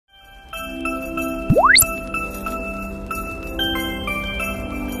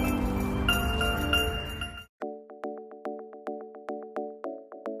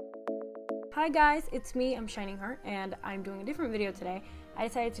Hi guys, it's me, I'm Shining Heart, and I'm doing a different video today. I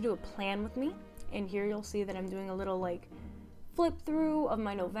decided to do a plan with me, and here you'll see that I'm doing a little like flip through of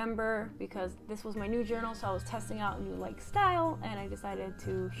my November because this was my new journal, so I was testing out a new like style, and I decided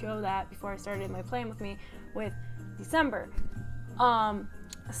to show that before I started my plan with me with December.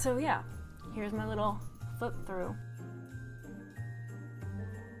 So yeah, here's my little flip through.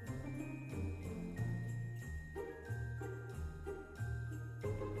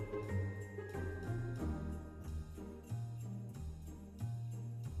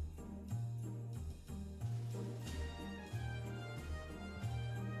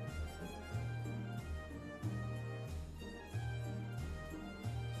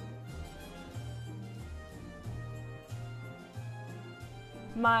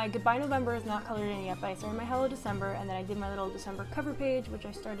 My Goodbye November is not colored in yet, but I started my Hello December, and then I did my little December cover page, which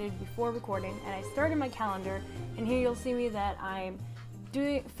I started before recording, and I started my calendar, and here you'll see me that I'm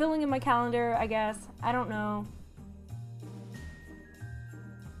filling in my calendar, I guess. I don't know.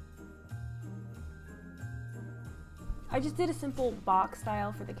 I just did a simple box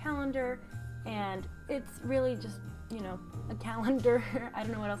style for the calendar, and it's really just, you know, a calendar. I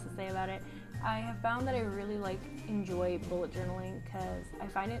don't know what else to say about it. I have found that I really enjoy bullet journaling because I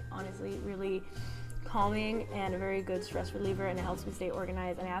find it honestly really calming and a very good stress reliever, and it helps me stay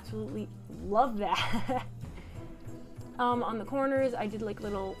organized, and I absolutely love that. On the corners I did like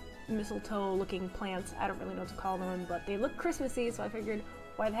little mistletoe looking plants. I don't really know what to call them, but they look Christmassy, so I figured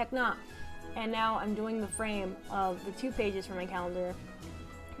why the heck not. And now I'm doing the frame of the 2 pages for my calendar,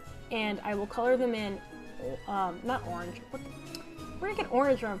 and I will color them in not orange. Where did I get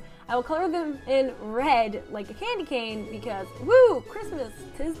orange from? I will color them in red like a candy cane because, woo, Christmas,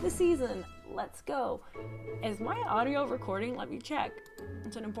 'tis the season, let's go. Is my audio recording? Let me check.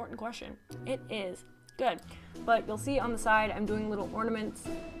 It's an important question. It is. Good. But you'll see on the side I'm doing little ornaments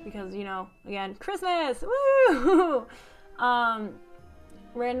because, you know, again, Christmas, woo!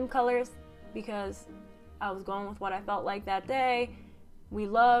 Random colors because I was going with what I felt like that day. We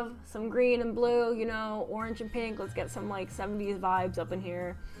love some green and blue, you know, orange and pink. Let's get some like 70s vibes up in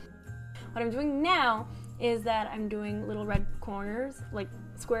here. What I'm doing now is that I'm doing little red corners, like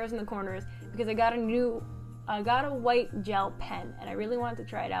squares in the corners, because I got a white gel pen, and I really wanted to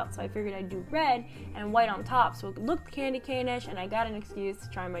try it out, so I figured I'd do red and white on top so it looked candy cane-ish, and I got an excuse to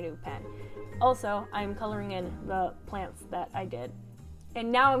try my new pen. Also, I'm coloring in the plants that I did,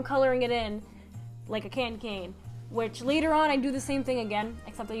 and now I'm coloring it in like a candy cane, which later on I do the same thing again,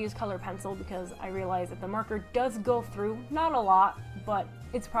 except I use color pencil because I realize that the marker does go through, not a lot, but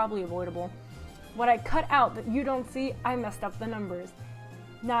it's probably avoidable. What I cut out that you don't see, I messed up the numbers.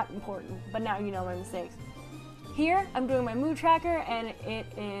 Not important, but now you know my mistakes. Here, I'm doing my mood tracker, and it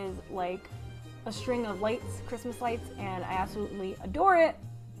is like a string of lights, Christmas lights, and I absolutely adore it.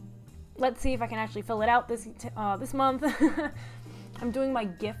 Let's see if I can actually fill it out this month. I'm doing my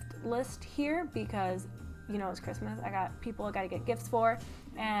gift list here because, you know, it's Christmas. I got people I gotta get gifts for,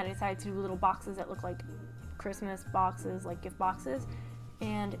 and I decided to do little boxes that look like Christmas boxes, like gift boxes.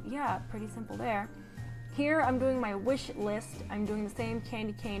 And yeah, pretty simple there. Here I'm doing my wish list. I'm doing the same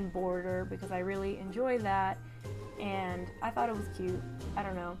candy cane border because I really enjoy that, and I thought it was cute. I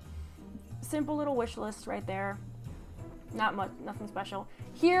don't know. Simple little wish list right there. Not much, nothing special.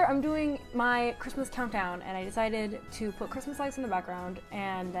 Here I'm doing my Christmas countdown, and I decided to put Christmas lights in the background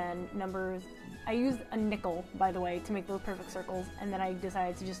and then numbers. I used a nickel, by the way, to make those perfect circles, and then I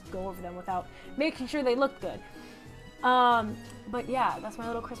decided to just go over them without making sure they looked good. But yeah, that's my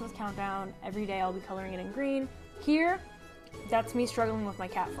little Christmas countdown. Every day I'll be coloring it in green. Here, that's me struggling with my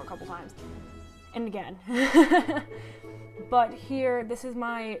cat for a couple times. And again. But here, this is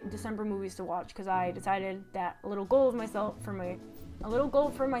my December movies to watch because I decided that a little goal for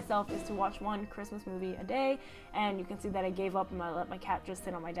myself is to watch 1 Christmas movie a day, and you can see that I gave up and I let my cat just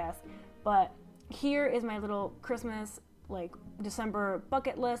sit on my desk. But here is my little Christmas, like, December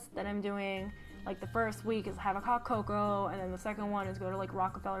bucket list that I'm doing. Like, the first week is have a hot cocoa, and then the second one is go to, like,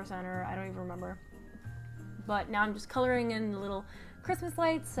 Rockefeller Center. I don't even remember. But now I'm just coloring in the little Christmas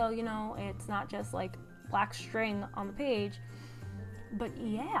lights, so, you know, it's not just, like, black string on the page. But,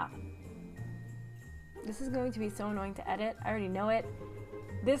 yeah. This is going to be so annoying to edit. I already know it.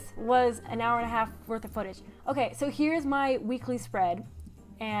 This was an hour and a half worth of footage. Okay, so here's my weekly spread.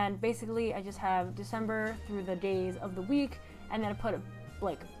 And basically, I just have December through the days of the week, and then I put a,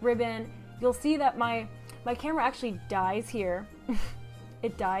 like, ribbon. You'll see that my camera actually dies here.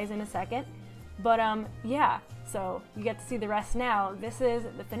 It dies in a second. But, yeah, so you get to see the rest now. This is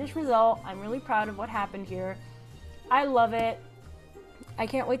the finished result. I'm really proud of what happened here. I love it. I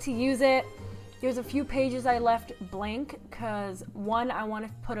can't wait to use it. There's a few pages I left blank because one, I want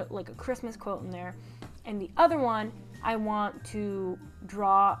to put like a Christmas quote in there, and the other one, I want to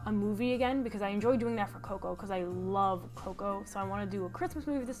draw a movie again because I enjoy doing that for Coco because I love Coco. So I want to do a Christmas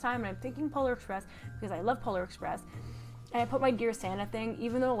movie this time, and I'm thinking Polar Express because I love Polar Express. And I put my Dear Santa thing,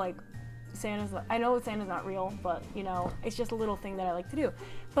 even though like I know Santa's not real, but you know, it's just a little thing that I like to do.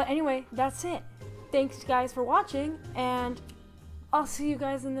 But anyway, that's it. Thanks guys for watching, and I'll see you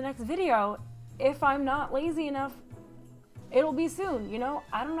guys in the next video. If I'm not lazy enough, it'll be soon, you know?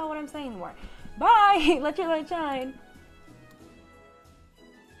 I don't know what I'm saying anymore. Bye! Let your light shine!